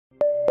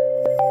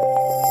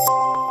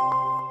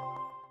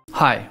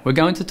Hi, we're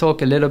going to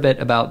talk a little bit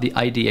about the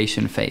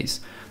ideation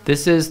phase.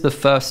 This is the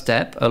first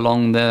step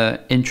along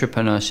the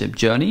intrapreneurship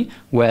journey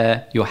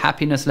where your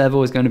happiness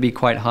level is going to be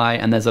quite high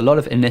and there's a lot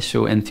of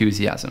initial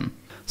enthusiasm.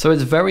 So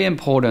it's very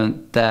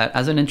important that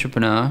as an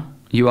intrapreneur,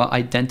 you are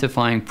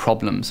identifying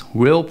problems,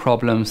 real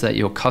problems that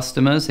your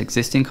customers,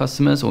 existing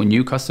customers or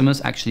new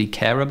customers actually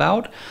care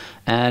about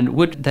and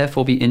would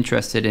therefore be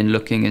interested in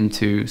looking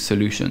into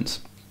solutions.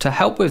 To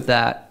help with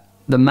that,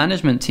 the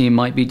management team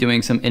might be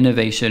doing some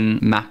innovation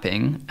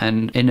mapping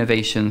and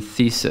innovation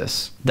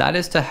thesis. That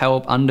is to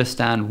help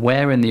understand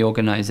where in the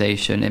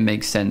organization it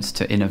makes sense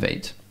to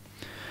innovate.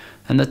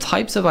 And the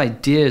types of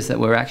ideas that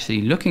we're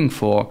actually looking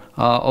for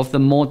are of the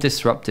more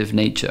disruptive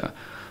nature.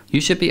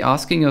 You should be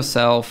asking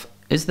yourself,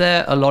 is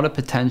there a lot of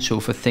potential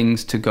for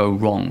things to go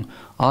wrong?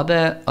 Are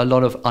there a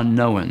lot of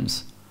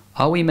unknowns?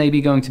 Are we maybe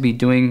going to be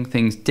doing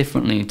things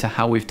differently to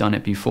how we've done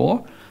it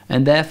before?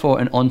 And therefore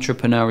an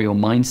entrepreneurial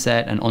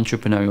mindset and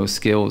entrepreneurial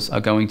skills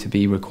are going to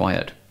be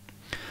required.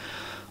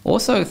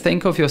 Also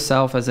think of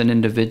yourself as an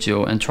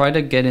individual and try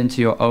to get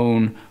into your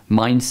own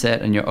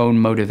mindset and your own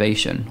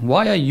motivation.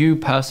 Why are you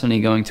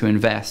personally going to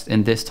invest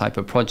in this type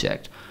of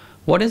project?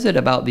 What is it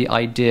about the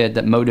idea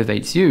that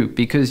motivates you?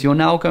 Because you're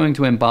now going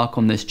to embark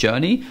on this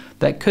journey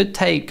that could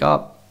take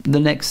up the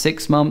next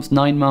 6 months,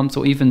 9 months,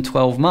 or even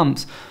 12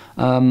 months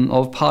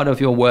of part of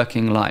your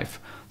working life.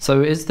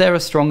 So is there a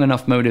strong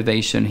enough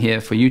motivation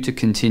here for you to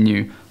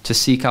continue to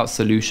seek out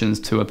solutions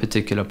to a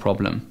particular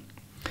problem?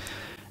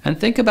 And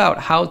think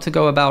about how to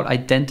go about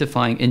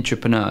identifying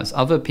intrapreneurs,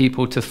 other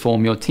people to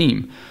form your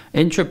team.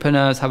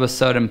 Intrapreneurs have a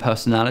certain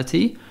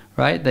personality,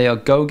 right? They are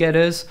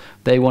go-getters.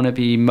 They want to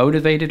be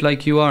motivated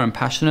like you are and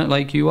passionate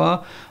like you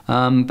are,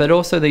 but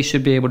also they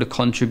should be able to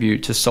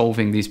contribute to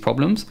solving these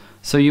problems.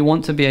 So you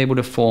want to be able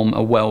to form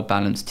a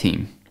well-balanced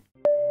team.